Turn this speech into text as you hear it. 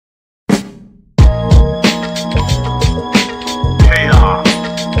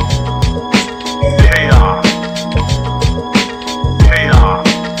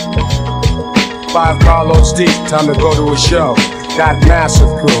Carlos deep, time to go to a show. Got massive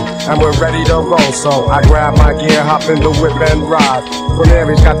crew, and we're ready to roll. So I grab my gear, hop in the whip and ride. From there,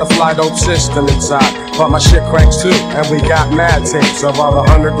 he's got the fly dope system inside. But my shit cranks too, and we got mad tapes of all the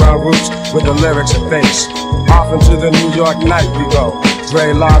underground groups with the lyrics and bass. Off into the New York night we go.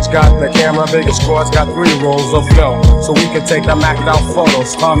 Dre Lodge got the camera, biggest squad's got 3 rolls of film, so we can take the macked out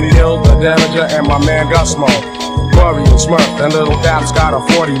photos. Tommy Hill, the Damager, and my man Gusmo. Corey and Smurf, and Little Dap's got a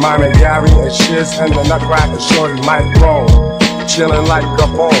 40. Mine and Gary and Shiz, and the Nutcracker Shorty, Mike Rowe. Chillin' like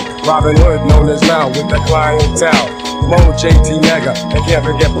Capone, Robin Hood known as now with the clientele. Mo, JT Nega, and can't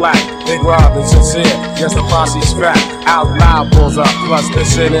forget Black, Big Rob and Sincere. Yes, the posse's fat, Out Loud pulls up, plus the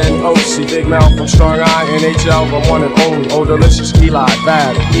Sin and OC. Big Mel from Strong Eye, NHL, the one and only. Oh, delicious Eli,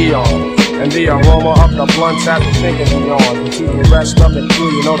 Bad, Eon. And the aroma of the blunts has me thinking beyond. And to the rest of the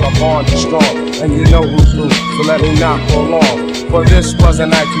crew, you know the bond is strong. And you know who's who, so let me not prolong. For this was a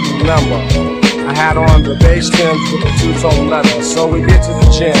night to remember. I had on the bass Timbs with the 2-tone leather. So we get to the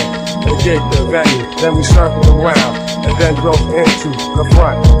gym, the gig, the venue. Then we circled around, and then drove into the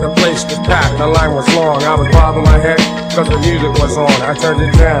front. The place was packed, the line was long. I was bobbing my head, cause the music was on. I turned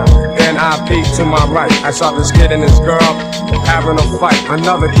it down, then I peeked to my right. I saw this kid and this girl having a fight.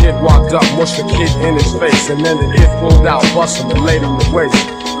 Another kid walked up, mushed the kid in his face. And then the kid pulled out, busted and laid him to waist.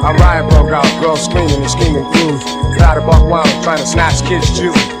 A riot broke out, girls screaming and scheming crews. Got a buck wild, trying to snatch kids'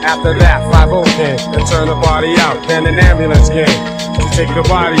 juice. After that, 5-0 came and turned the body out. Then an ambulance came to take the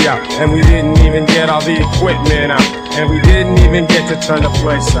body out. And we didn't even get all the equipment out. And we didn't even get to turn the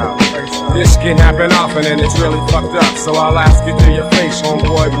place out. This can happen often and it's really fucked up. So I'll ask you to your face,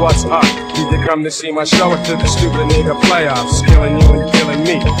 homeboy, what's up? Did you come to see my show or to the stupid nigga playoffs? Killing you and killing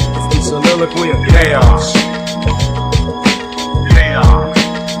me. It's the soliloquy of chaos.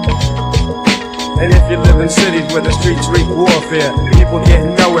 And if you live in cities where the streets reek warfare, people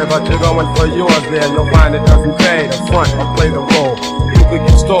getting nowhere but they're going for yours there. You'll find it doesn't pay to front or play the role. You could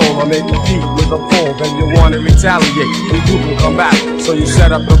get stolen or maybe beat with a pole. Then you want to retaliate, you can come back. So you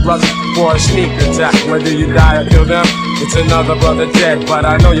set up the brothers for a sneak attack. Whether you die or kill them, it's another brother dead. But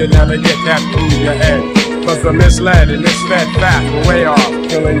I know you'll never get that through your head. Cause the misled and misfed path are way off,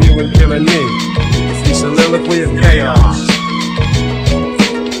 killing you and killing me. It's the soliloquy of chaos.